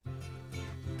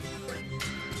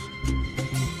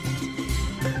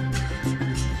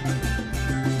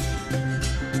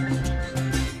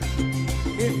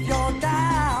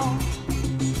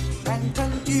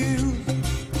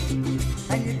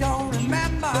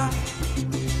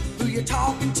you're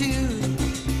talking to.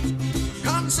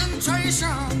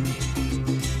 Concentration,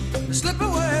 slip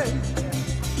away,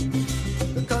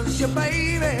 because your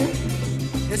baby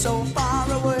is so far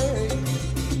away.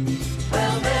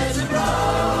 Well, there's a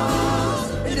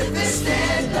rose in the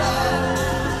twisted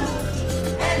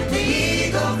love, and the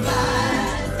eagle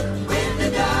flies with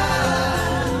the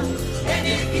dove. And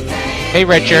if you can't, Hey,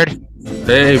 Richard.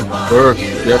 Hey, Burke,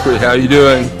 Jeffrey, how you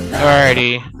doing?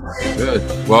 Alrighty.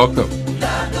 Good. Welcome.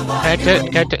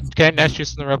 Can I ask you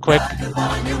something real quick?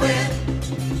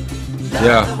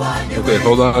 Yeah. Okay,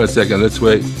 hold on a second. Let's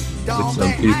wait. Get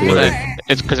some people in.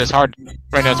 It's because it's hard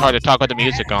right now. It's hard to talk with the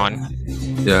music on.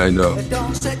 Yeah, I know.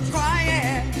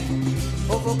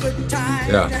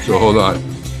 Yeah, so hold on.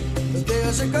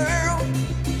 There's a girl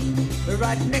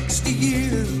right next to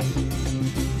you,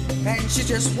 and she's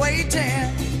just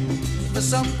waiting for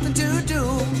something to do.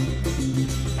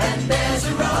 And there's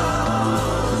a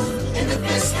rose in the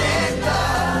twisted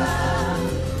love,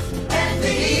 and the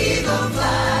eagle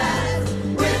flies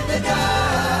with the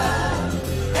dove.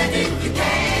 And if you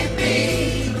can't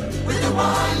be with the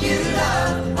one you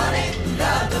love, honey,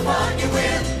 love the one you're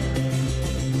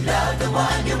with. Love the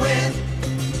one you're with.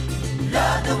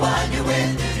 Love the one you're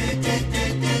with.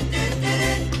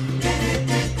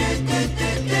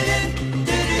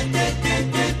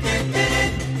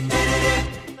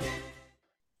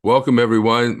 Welcome,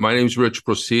 everyone. My name is Rich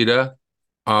Procida.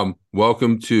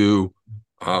 Welcome to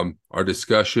our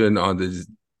discussion on the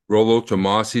Rollo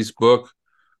Tomasi's book,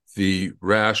 The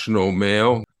Rational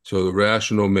Male. So The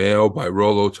Rational Male by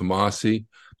Rollo Tomasi.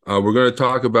 We're going to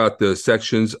talk about the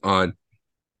sections on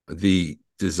the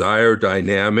desire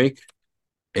dynamic.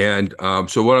 And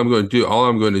so what I'm going to do, all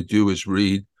I'm going to do is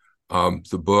read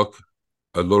the book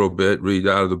a little bit, read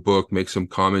out of the book, make some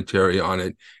commentary on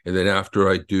it. And then after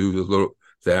I do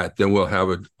then we'll have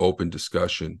an open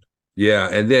discussion. Yeah,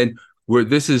 and then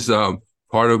this is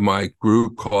part of my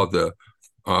group called the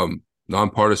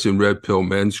Nonpartisan Red Pill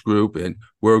Men's Group, and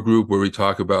we're a group where we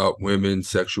talk about women,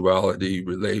 sexuality,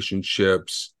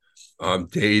 relationships,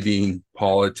 dating,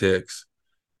 politics,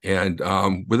 and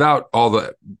without all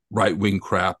the right-wing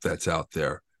crap that's out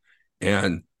there.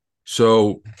 And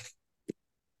so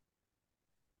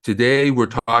today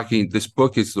we're talking, this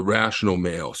book is The Rational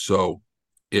Male, so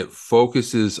it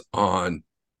focuses on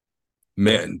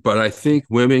men, but I think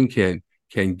women can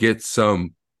get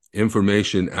some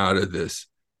information out of this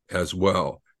as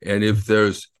well. And if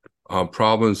there's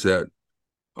problems that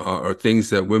or things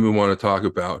that women want to talk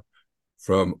about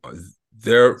from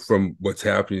what's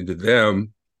happening to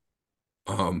them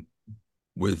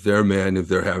with their men, if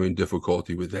they're having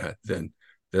difficulty with that, then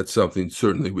that's something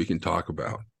certainly we can talk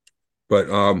about. But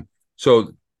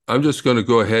so I'm just going to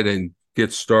go ahead and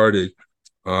get started.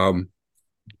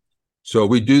 So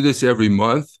we do this every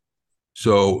month.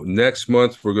 So next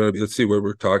month let's see what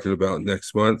we're talking about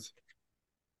next month.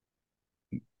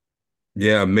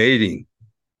 Yeah, mating.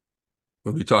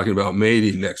 We'll be talking about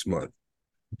mating next month.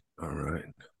 All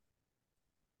right.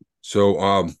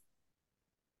 So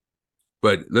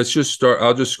but let's just start.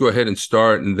 I'll just go ahead and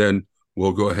start, and then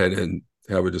we'll go ahead and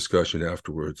have a discussion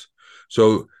afterwards.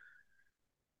 So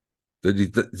the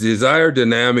desire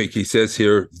dynamic, he says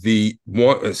here,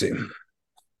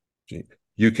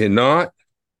 you cannot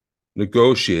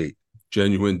negotiate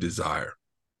genuine desire.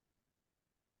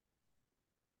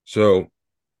 So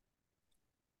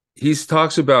he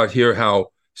talks about here how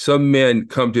some men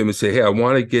come to him and say, hey, I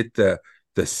want to get the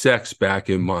sex back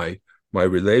in my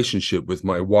relationship with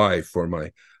my wife or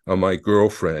my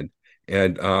girlfriend,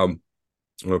 and or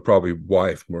probably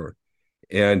wife more,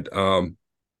 and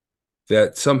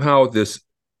that somehow this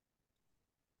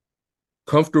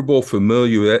comfortable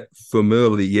familiarity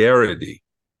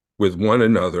with one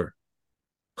another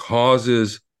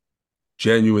causes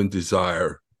genuine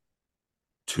desire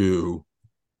to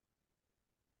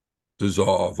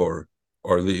dissolve or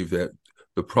leave. That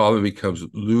the problem becomes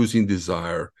losing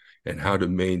desire and how to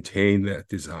maintain that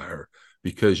desire,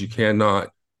 because you cannot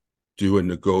do a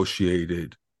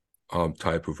negotiated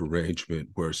type of arrangement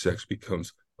where sex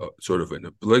becomes sort of an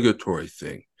obligatory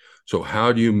thing. So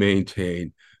how do you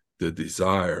maintain the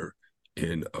desire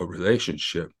in a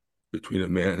relationship between a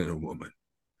man and a woman?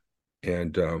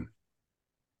 And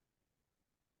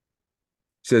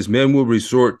says men will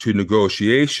resort to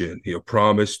negotiation. He'll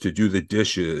promise to do the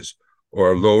dishes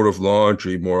or a load of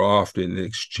laundry more often in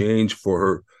exchange for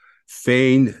her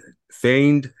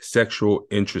feigned sexual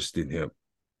interest in him.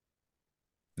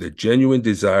 The genuine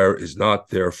desire is not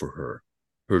there for her.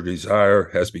 Her desire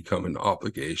has become an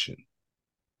obligation.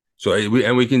 So,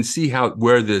 we can see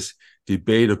where this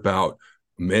debate about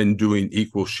men doing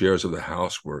equal shares of the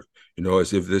housework,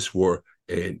 as if this were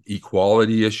an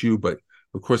equality issue, but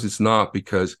of course it's not,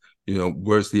 because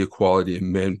where's the equality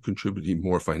in men contributing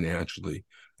more financially,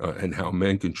 and how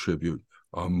men contribute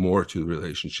more to the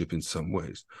relationship in some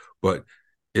ways. But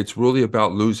it's really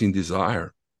about losing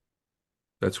desire.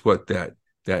 That's what that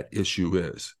issue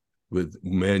is, with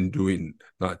men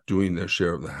not doing their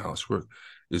share of the housework.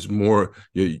 Is more,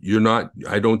 you're not,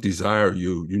 I don't desire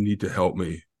you, you need to help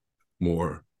me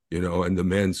more, and the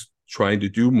man's trying to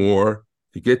do more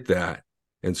to get that.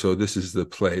 And so this is the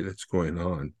play that's going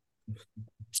on,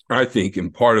 I think,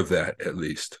 in part of that, at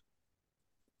least.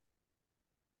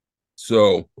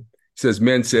 So he says,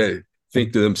 men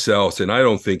think to themselves, and I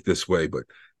don't think this way, but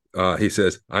he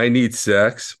says, I need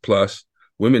sex, plus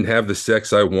women have the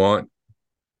sex I want,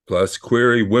 plus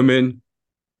query women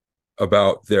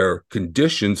about their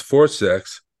conditions for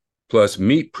sex, plus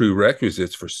meet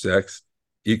prerequisites for sex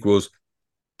equals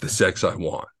the sex I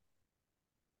want.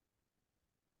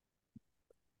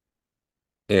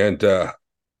 And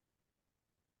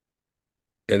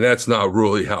that's not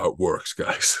really how it works,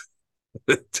 guys.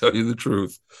 To tell you the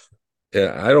truth. And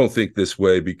I don't think this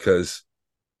way, because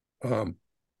I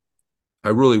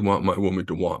really want my woman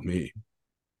to want me.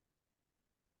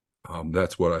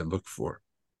 That's what I look for.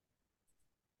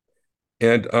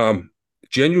 And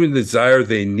genuine desire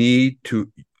they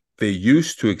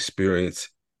used to experience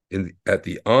at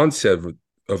the onset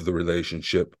of the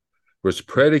relationship was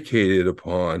predicated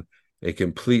upon a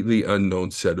completely unknown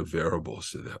set of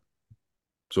variables to them.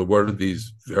 So what are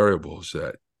these variables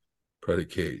that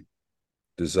predicate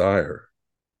desire?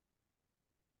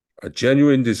 A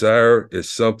genuine desire is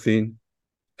something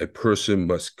a person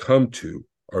must come to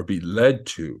or be led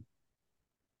to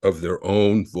of their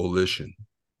own volition.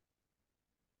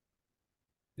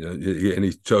 And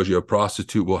he tells you a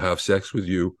prostitute will have sex with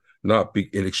you not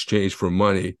in exchange for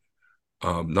money,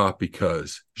 not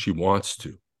because she wants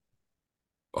to,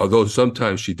 although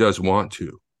sometimes she does want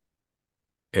to.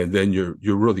 And then you're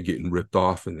really getting ripped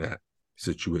off in that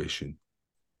situation.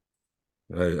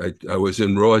 I was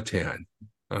in Roatan.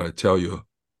 I'll tell you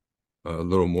a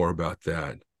little more about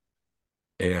that.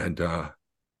 And I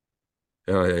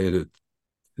had to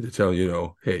tell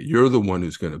hey, you're the one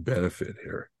who's going to benefit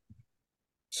here.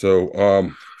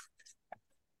 So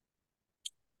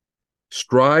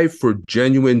strive for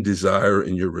genuine desire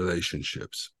in your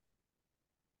relationships.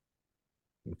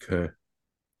 Okay.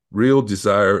 Real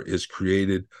desire is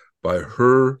created by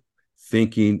her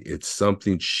thinking it's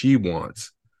something she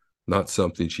wants, not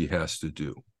something she has to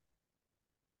do.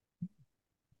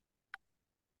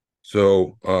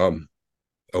 So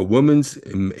a woman's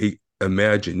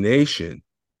imagination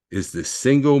is the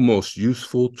single most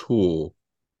useful tool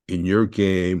in your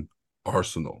game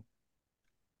arsenal.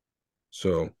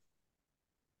 So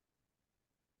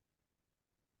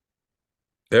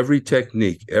every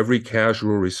technique, every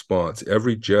casual response,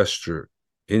 every gesture,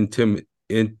 imitation,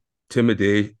 and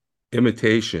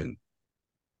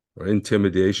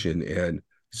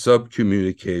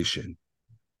subcommunication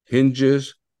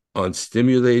hinges on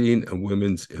stimulating a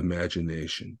woman's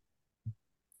imagination.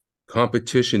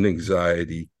 Competition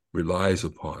anxiety relies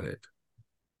upon it.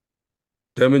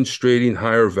 Demonstrating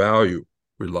higher value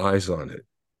relies on it.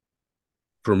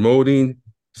 Promoting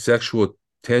sexual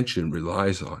tension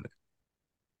relies on it.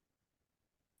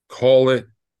 Call it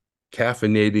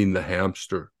caffeinating the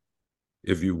hamster,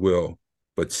 if you will,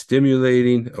 but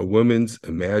stimulating a woman's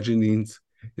imaginings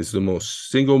is the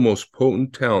single most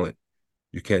potent talent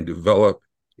you can develop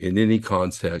in any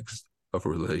context of a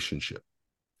relationship.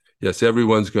 Yes,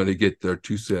 everyone's going to get their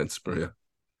 2 cents, Maria.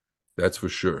 That's for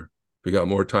sure. We got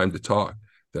more time to talk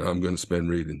than I'm going to spend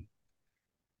reading.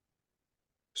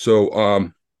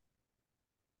 So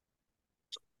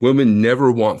women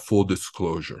never want full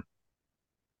disclosure.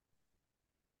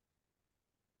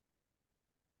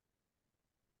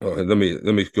 And let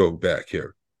me go back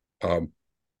here.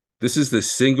 This is the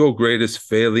single greatest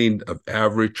failing of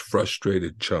average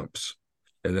frustrated chumps.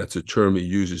 And that's a term he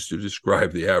uses to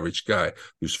describe the average guy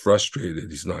who's frustrated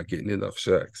he's not getting enough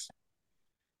sex.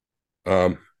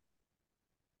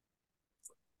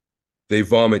 They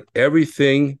vomit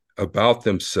everything about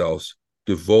themselves,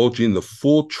 divulging the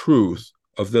full truth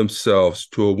of themselves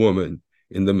to a woman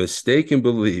in the mistaken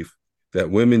belief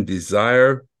that women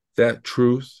desire that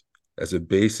truth as a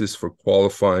basis for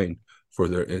qualifying for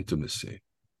their intimacy.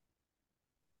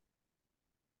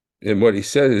 And what he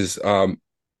said is,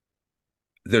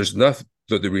 there's nothing,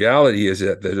 the reality is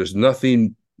that there's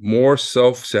nothing more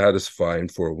self-satisfying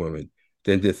for a woman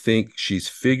than to think she's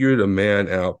figured a man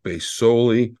out based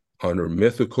solely on her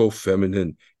mythical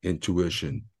feminine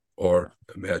intuition or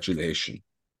imagination.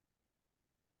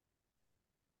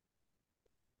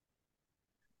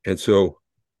 And so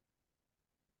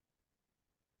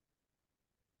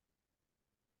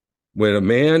when a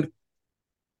man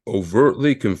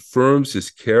overtly confirms his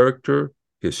character,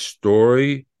 his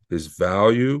story, his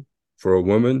value for a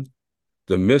woman,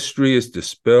 the mystery is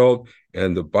dispelled,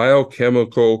 and the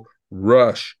biochemical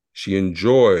rush she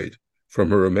enjoyed from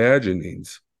her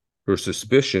imaginings, her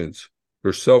suspicions,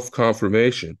 her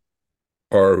self-confirmation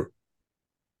are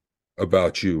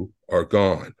about you are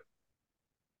gone.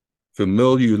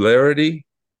 Familiarity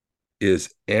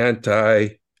is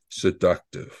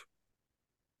anti-seductive.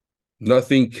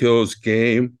 Nothing kills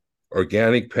game,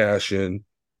 organic passion,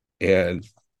 and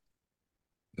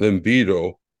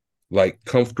libido like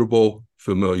comfortable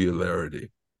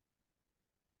familiarity.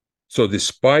 So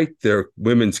despite their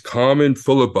women's common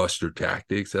filibuster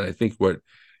tactics, and I think what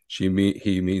he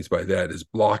means by that is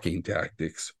blocking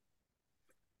tactics,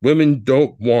 women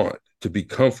don't want to be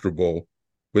comfortable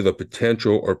with a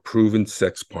potential or proven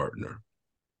sex partner.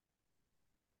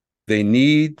 They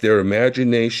need their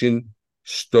imagination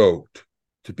stoked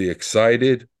to be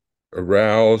excited,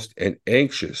 aroused, and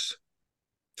anxious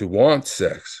to want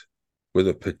sex with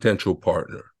a potential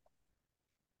partner.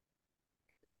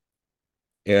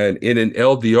 And in an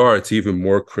LDR, it's even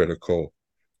more critical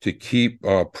to keep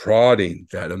prodding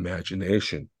that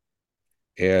imagination.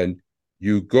 And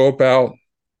you go about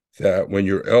that when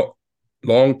your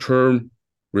long-term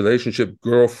relationship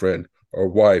girlfriend or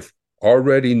wife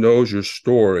already knows your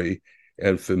story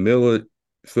and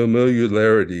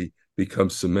familiarity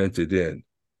becomes cemented in.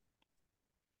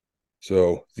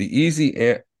 So the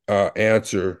easy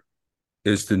answer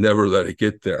is to never let it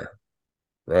get there,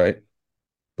 right?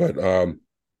 But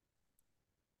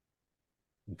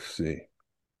let's see.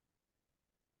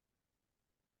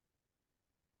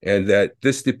 And that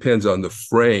this depends on the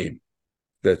frame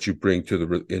that you bring to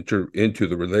the into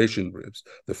the relationships.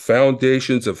 The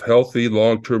foundations of healthy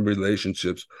long-term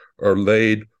relationships are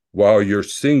laid while you're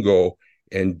single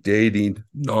and dating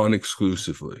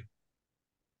non-exclusively.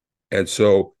 And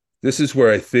so this is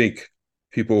where I think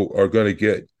people are going to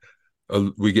get,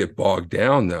 we get bogged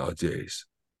down nowadays.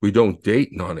 We don't date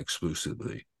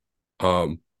non-exclusively.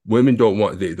 Women don't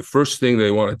want, the first thing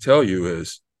they want to tell you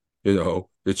is,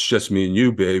 it's just me and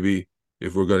you, baby,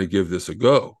 if we're going to give this a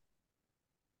go.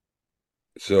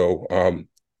 So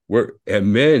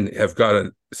and men have got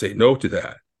to say no to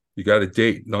that. You got to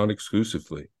date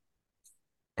non-exclusively.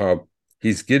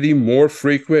 He's getting more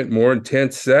frequent, more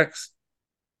intense sex.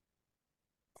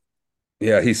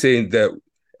 Yeah, he's saying that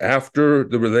after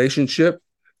the relationship,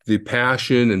 the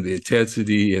passion and the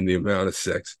intensity and the amount of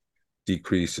sex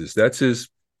decreases. That's his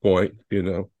point,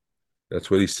 That's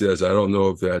what he says. I don't know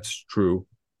if that's true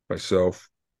myself.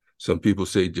 Some people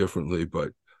say differently,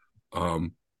 but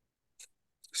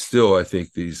still, I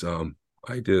think these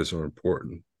ideas are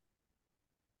important.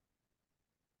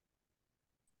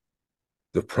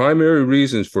 The primary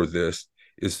reasons for this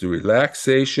is the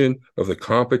relaxation of the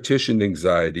competition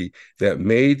anxiety that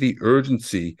made the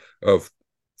urgency of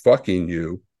fucking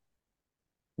you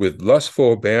with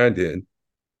lustful abandon,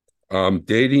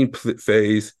 dating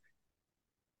phase,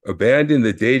 abandon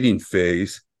the dating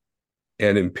phase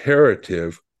and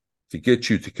imperative to get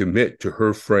you to commit to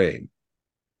her frame.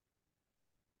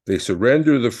 They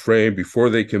surrender the frame before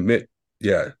they commit.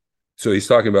 Yeah. So he's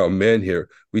talking about men here.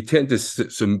 We tend to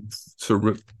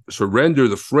surrender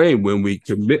the frame when we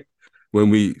commit,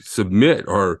 when we submit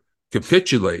or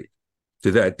capitulate to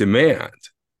that demand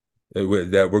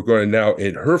that we're going to now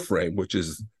in her frame, which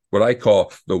is what I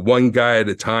call the one guy at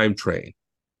a time train.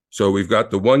 So we've got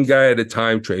the one guy at a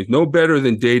time train, no better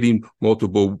than dating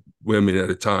multiple women at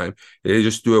a time. They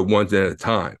just do it one at a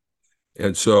time.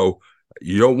 And so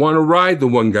you don't want to ride the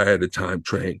one guy at a time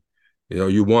train.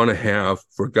 You want to have,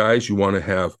 for guys, you want to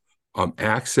have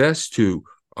access to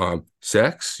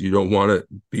sex. You don't want to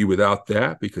be without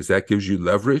that because that gives you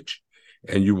leverage.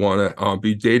 And you want to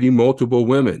be dating multiple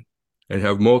women and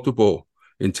have multiple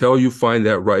until you find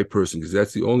that right person, because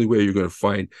that's the only way you're going to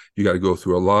find. You got to go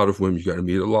through a lot of women. You got to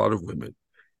meet a lot of women.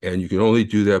 And you can only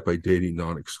do that by dating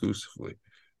non-exclusively.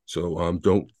 So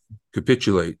don't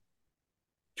capitulate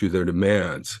to their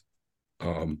demands.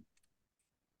 And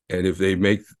if they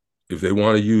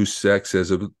want to use sex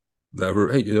as a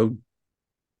lever, hey,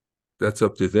 that's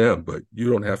up to them, but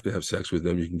you don't have to have sex with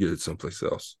them. You can get it someplace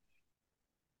else.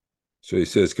 So he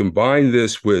says, combine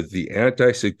this with the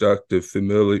anti-seductive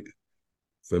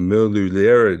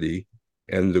familiarity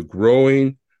and the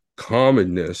growing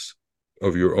commonness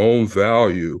of your own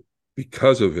value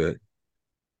because of it,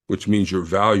 which means your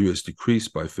value is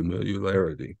decreased by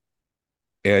familiarity.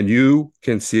 And you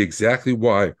can see exactly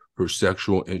why her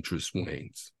sexual interest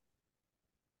wanes.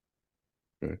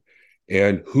 Okay.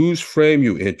 and whose frame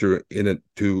you enter in an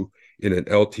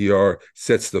LTR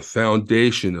sets the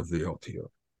foundation of the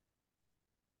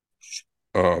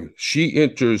LTR. She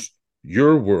enters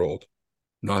your world,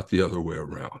 not the other way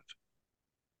around.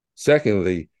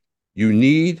 Secondly, you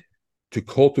need to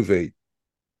cultivate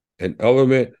an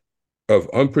element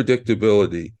of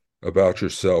unpredictability about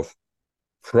yourself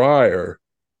prior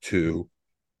to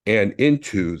and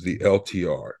into the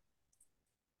LTR.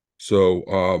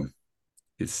 So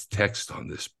its text on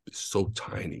this is so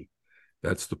tiny.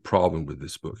 That's the problem with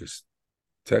this book, is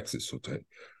text is so tiny.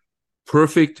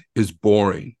 Perfect is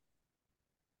boring.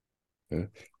 Okay?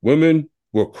 Women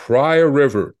will cry a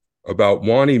river about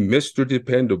wanting Mr.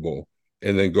 Dependable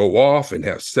and then go off and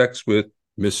have sex with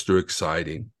Mr.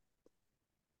 Exciting.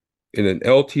 In an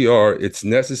LTR, it's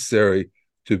necessary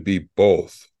to be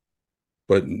both,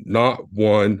 but not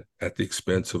one at the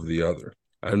expense of the other.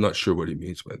 I'm not sure what he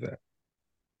means by that.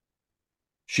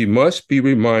 She must be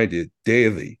reminded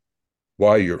daily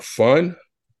why you're fun,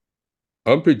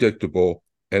 unpredictable,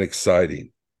 and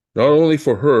exciting, not only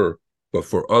for her, but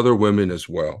for other women as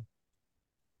well.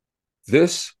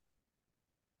 This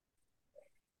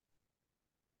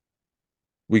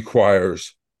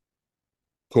requires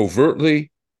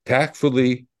covertly,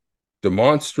 tactfully,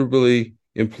 demonstrably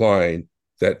implying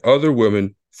that other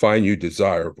women find you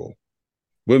desirable.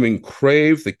 Women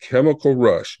crave the chemical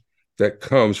rush that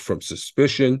comes from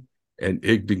suspicion and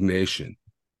indignation.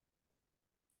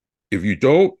 If you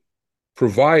don't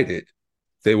provide it,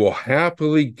 they will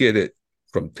happily get it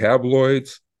from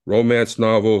tabloids, romance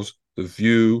novels, The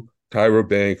View, Tyra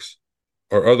Banks,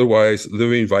 or otherwise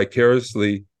living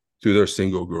vicariously through their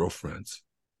single girlfriends.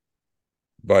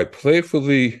 By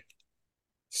playfully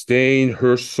staying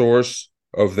her source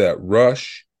of that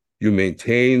rush, you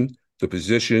maintain the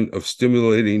position of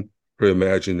stimulating her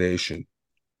imagination.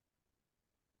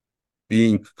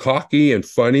 Being cocky and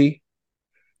funny,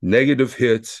 negative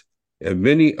hits, and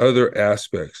many other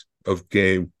aspects of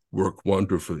game work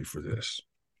wonderfully for this.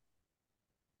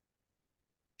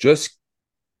 Just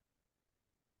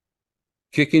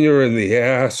kicking her in the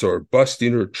ass or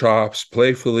busting her chops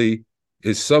playfully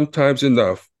is sometimes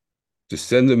enough to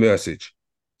send the message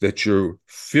that you're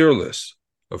fearless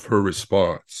of her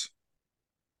response.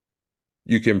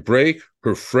 You can break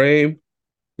her frame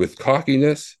with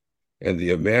cockiness, and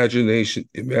the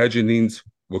imaginings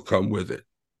will come with it.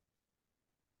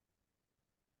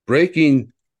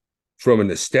 Breaking from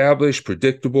an established,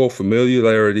 predictable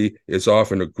familiarity is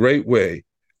often a great way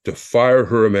to fire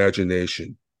her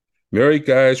imagination. Married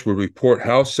guys will report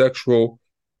how sexual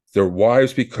their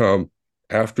wives become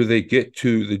after they get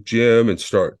to the gym and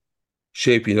start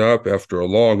shaping up after a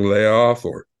long layoff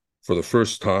or for the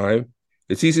first time.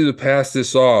 It's easy to pass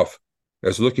this off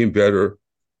as looking better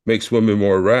makes women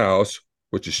more aroused,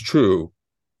 which is true,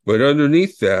 but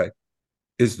underneath that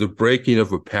is the breaking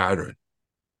of a pattern.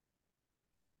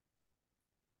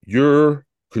 You're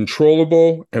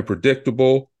controllable and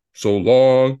predictable so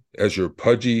long as you're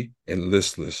pudgy and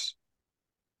listless.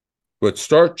 But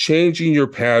start changing your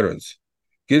patterns.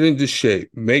 Get into shape,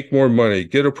 make more money,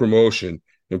 get a promotion,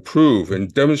 improve,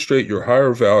 and demonstrate your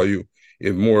higher value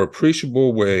in a more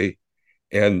appreciable way,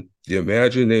 and the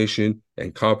imagination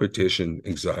and competition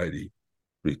anxiety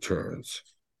returns.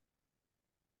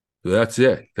 So that's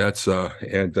it.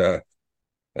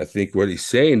 I think what he's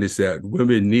saying is that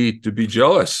women need to be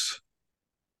jealous.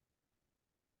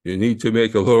 You need to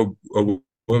make a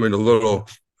woman a little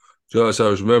jealous.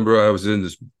 Remember I was in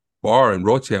this bar in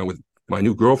Rotan with my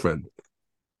new girlfriend,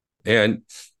 and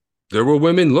there were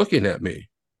women looking at me,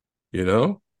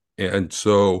 and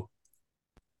so,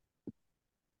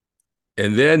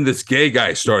 and then this gay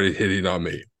guy started hitting on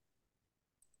me,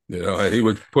 and he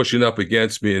was pushing up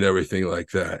against me and everything like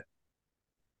that.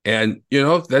 And,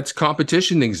 that's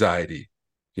competition anxiety,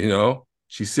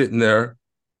 she's sitting there.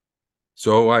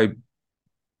 So I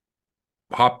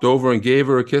hopped over and gave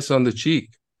her a kiss on the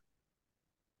cheek.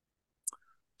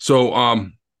 So,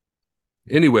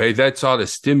 anyway, that's ought to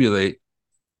stimulate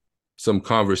some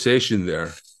conversation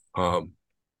there,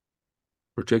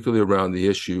 particularly around the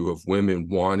issue of women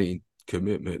wanting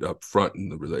commitment up front in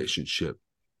the relationship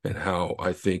and how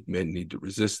I think men need to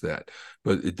resist that.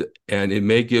 But it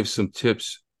may give some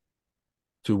tips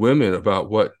to women about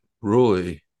what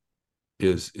really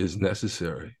is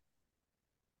necessary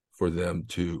for them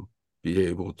to be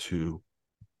able to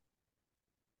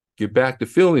get back to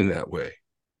feeling that way.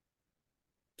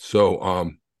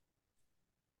 So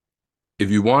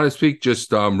if you want to speak,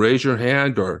 just raise your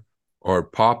hand or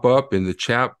pop up in the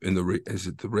chat in the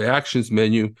reactions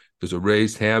menu. There's a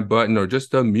raised hand button, or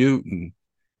just unmute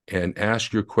and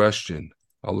ask your question.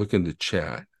 I'll look in the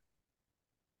chat.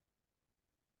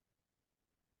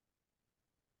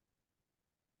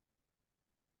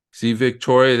 See,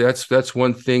 Victoria, that's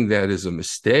one thing that is a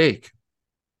mistake,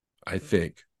 I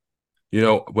think. You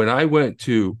know, when I went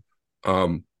to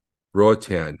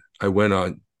Roatan, I went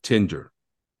on Tinder.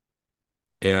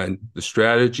 And the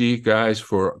strategy, guys,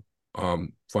 for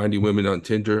finding women on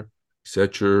Tinder,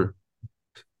 set your,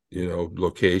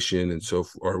 location and so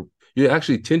forth. Or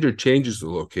actually, Tinder changes the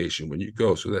location when you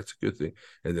go, so that's a good thing.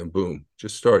 And then boom,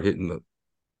 just start hitting the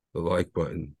like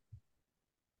button.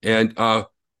 And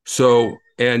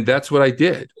and that's what I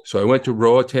did. So I went to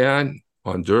Roatan,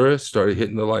 Honduras, started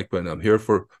hitting the like button. I'm here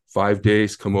for 5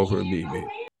 days. Come over and meet me.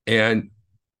 And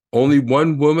only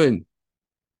one woman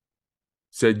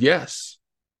said yes.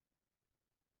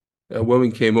 That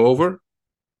woman came over.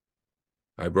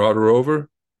 I brought her over,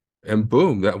 and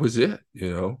boom, that was it,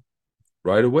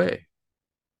 right away.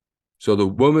 So the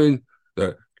woman,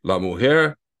 la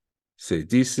mujer se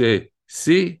dice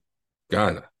sí,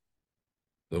 gana.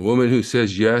 The woman who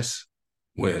says yes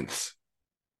wins.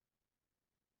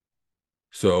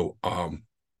 So,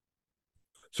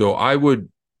 so I would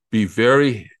be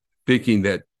very thinking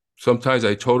that sometimes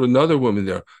I told another woman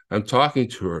there, I'm talking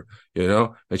to her,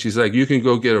 and she's like, you can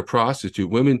go get a prostitute.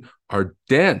 Women are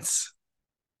dense.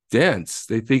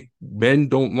 They think men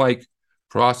don't like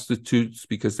prostitutes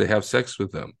because they have sex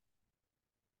with them.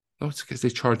 No, it's because they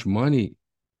charge money.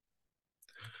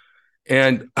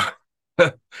 And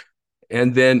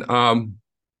and then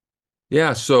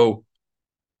yeah, so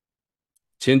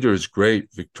Tinder is great,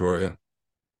 Victoria.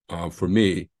 For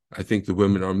me, I think the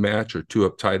women on Match are too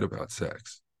uptight about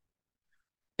sex.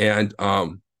 And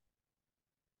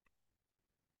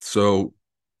so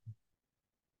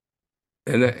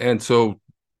and so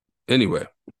anyway,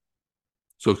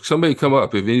 so somebody come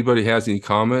up. If anybody has any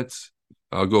comments,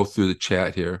 I'll go through the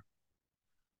chat here.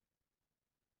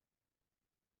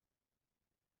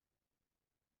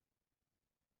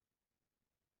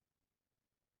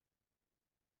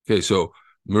 Okay, so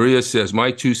Maria says,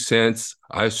 my 2 cents,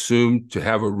 I assume to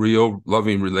have a real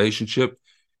loving relationship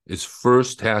is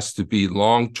first has to be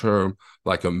long-term,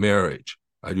 like a marriage.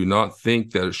 I do not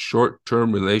think that a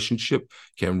short-term relationship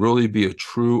can really be a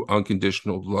true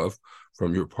unconditional love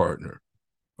from your partner.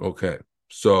 Okay,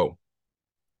 so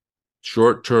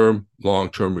short-term,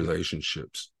 long-term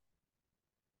relationships.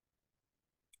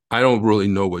 I don't really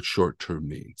know what short-term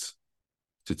means,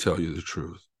 to tell you the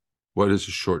truth. What is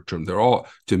a short-term? They're all,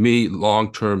 to me,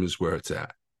 long-term is where it's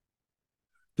at.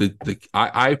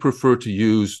 I prefer to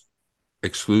use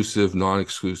exclusive,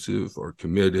 non-exclusive, or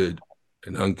committed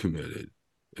and uncommitted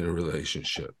in a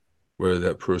relationship, where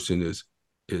that person is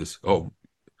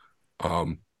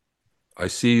I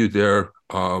see you there.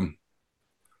 Go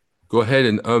ahead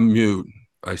and unmute.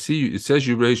 I see you. It says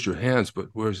you raised your hands, but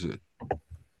where's it?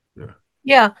 Yeah.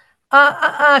 Yeah.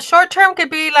 Short term could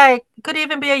be could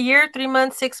even be a year, 3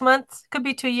 months, 6 months, could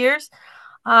be 2 years.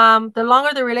 The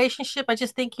longer the relationship, I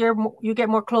just think you get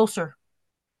more closer,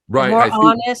 Right. more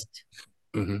honest.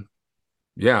 Mhm.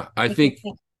 Yeah, I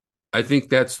think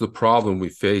that's the problem we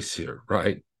face here,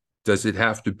 right? Does it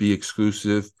have to be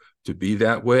exclusive to be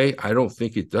that way? I don't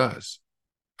think it does.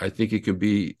 I think it can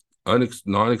be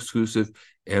non-exclusive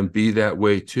and be that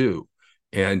way too.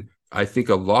 And I think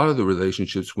a lot of the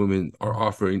relationships women are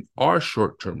offering are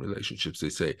short-term relationships. They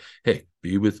say, hey,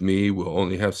 be with me. We'll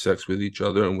only have sex with each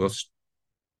other and we'll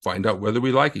find out whether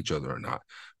we like each other or not.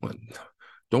 Well,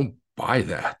 don't buy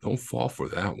that. Don't fall for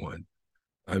that one.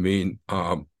 I mean,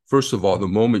 first of all, the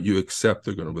moment you accept,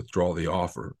 they're going to withdraw the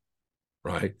offer,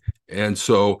 right? And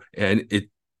so,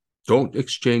 don't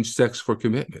exchange sex for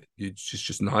commitment. It's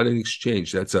just not an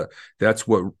exchange. That's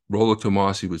what Rollo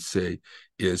Tomaso would say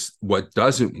is what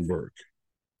doesn't work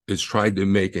is trying to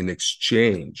make an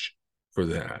exchange for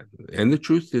that. And the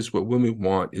truth is, what women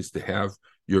want is to have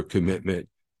your commitment,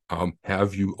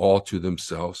 have you all to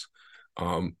themselves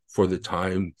for the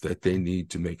time that they need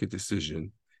to make a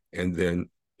decision. And then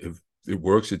if it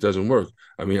works, it doesn't work.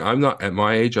 I mean, I'm not at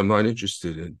my age, I'm not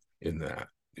interested in that,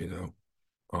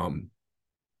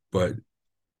 but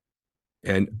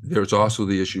and there's also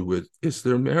the issue with, is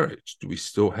there marriage? Do we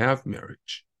still have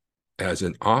marriage as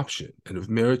an option? And if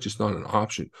marriage is not an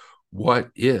option, what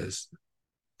is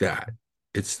that?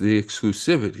 It's the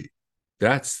exclusivity.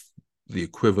 That's the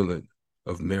equivalent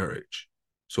of marriage.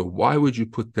 So why would you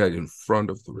put that in front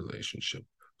of the relationship?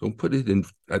 Don't put it in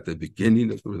at the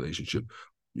beginning of the relationship.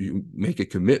 You make a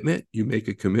commitment. You make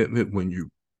a commitment when you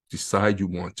decide you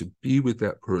want to be with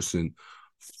that person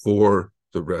for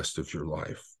the rest of your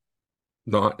life,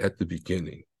 not at the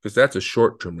beginning, because that's a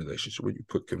short-term relationship where you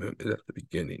put commitment at the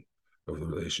beginning of the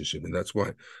relationship. And that's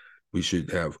why we should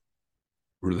have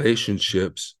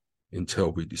relationships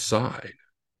until we decide,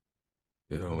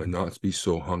 and not be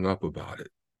so hung up about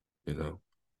it. You know,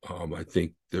 I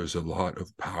think there's a lot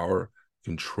of power,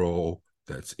 control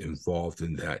that's involved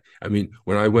in that. I mean,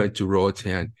 when I went to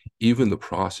Roatan, even the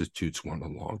prostitutes want a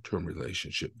long-term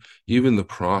relationship. Even the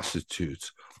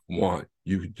prostitutes want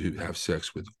you to have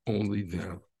sex with only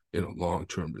them in a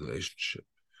long-term relationship.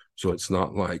 So it's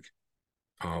not like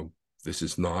this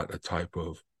is not a type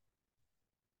of,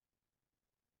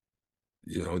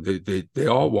 you know, they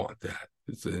all want that.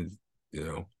 It's a, you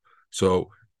know, so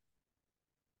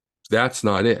that's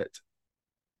not it.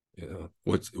 You know,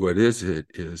 what is it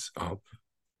is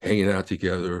hanging out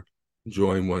together,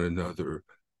 enjoying one another,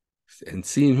 and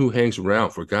seeing who hangs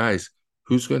around. For guys,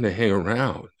 who's going to hang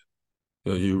around?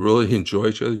 You know, you really enjoy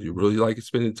each other? Do you really like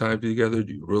spending time together?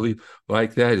 Do you really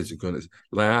like that? Is it going to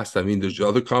last? I mean, there's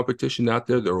other competition out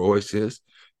there. There always is.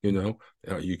 You know,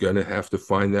 you're going to have to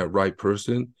find that right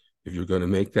person if you're going to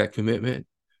make that commitment.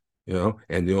 You know,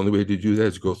 and the only way to do that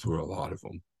is go through a lot of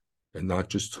them, and not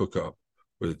just hook up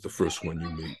with the first one you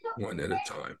meet, one at a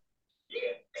time.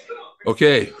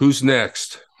 Okay, who's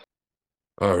next?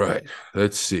 All right,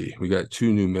 let's see. We got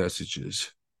 2 new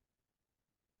messages.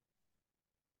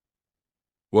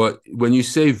 Well, when you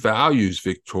say values,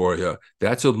 Victoria,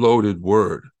 that's a loaded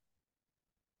word,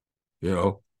 you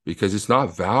know, because it's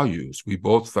not values. We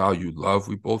both value love.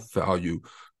 We both value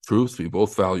truth. We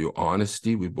both value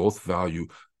honesty. We both value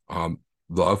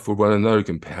love for one another,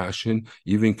 compassion,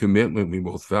 even commitment. We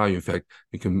both value. In fact,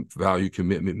 we can value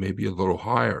commitment maybe a little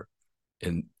higher,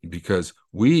 and because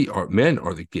men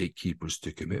are the gatekeepers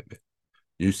to commitment.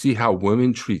 You see how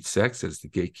women treat sex as the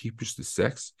gatekeepers to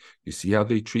sex. You see how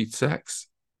they treat sex.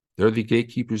 They're the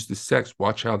gatekeepers to sex.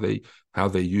 Watch how they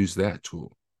use that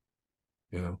tool.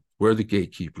 You know, we're the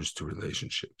gatekeepers to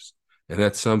relationships, and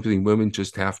that's something women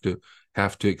just have to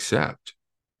accept.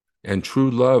 And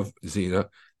true love, Zena,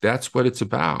 that's what it's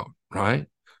about, right?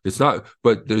 It's not,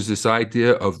 but there's this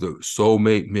idea of the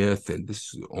soulmate myth, and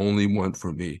this is the only one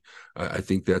for me. I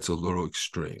think that's a little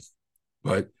extreme.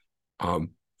 But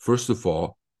first of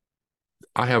all,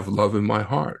 I have love in my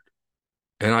heart,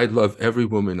 and I love every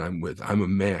woman I'm with. I'm a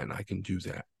man. I can do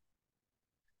that.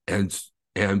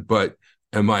 But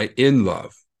am I in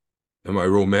love? Am I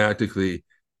romantically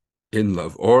in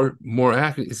love? Or more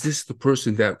accurately, is this the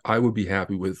person that I would be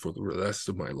happy with for the rest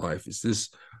of my life? Is this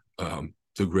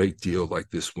the great deal like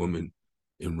this woman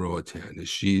in Roatan?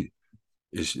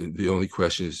 The only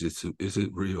question is it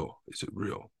real? Is it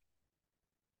real?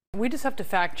 We just have to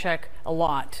fact check a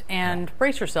lot and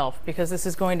brace yourself, because this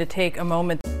is going to take a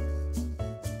moment.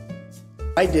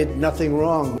 I did nothing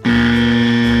wrong.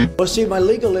 Well, see, my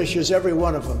legal issues, every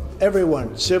one of them,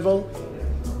 everyone, civil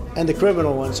and the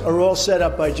criminal ones, are all set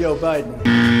up by Joe Biden.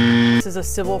 This is a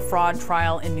civil fraud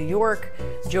trial in New York.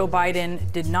 Joe Biden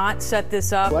did not set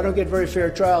this up. Well, I don't get very fair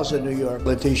trials in New York.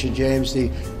 Letitia James, the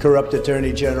corrupt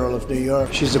Attorney General of New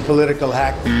York, she's a political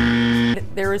hack.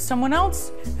 There is someone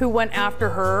else who went after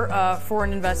her for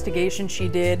an investigation she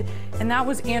did, and that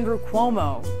was Andrew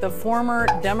Cuomo, the former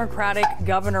Democratic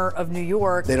governor of New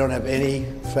York. They don't have any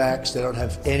facts. They don't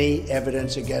have any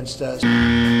evidence against us.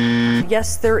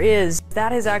 Yes, there is.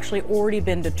 That has actually already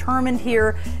been determined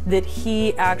here, that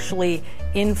he actually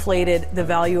inflated the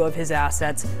value of his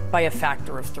assets by a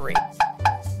factor of 3.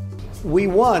 We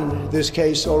won this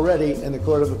case already in the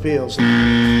Court of Appeals.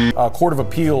 Court of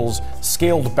Appeals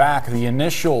scaled back the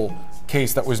initial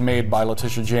case that was made by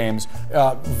Letitia James,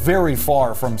 very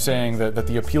far from saying that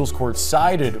the appeals court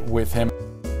sided with him.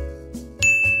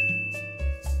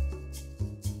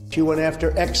 She went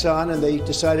after Exxon, and they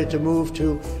decided to move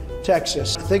to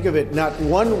Texas. Think of it, not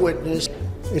one witness.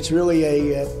 It's really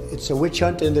it's a witch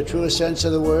hunt in the truest sense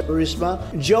of the word,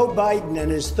 Burisma. Joe Biden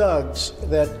and his thugs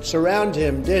that surround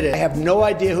him did it. I have no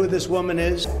idea who this woman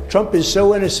is. Trump is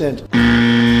so innocent.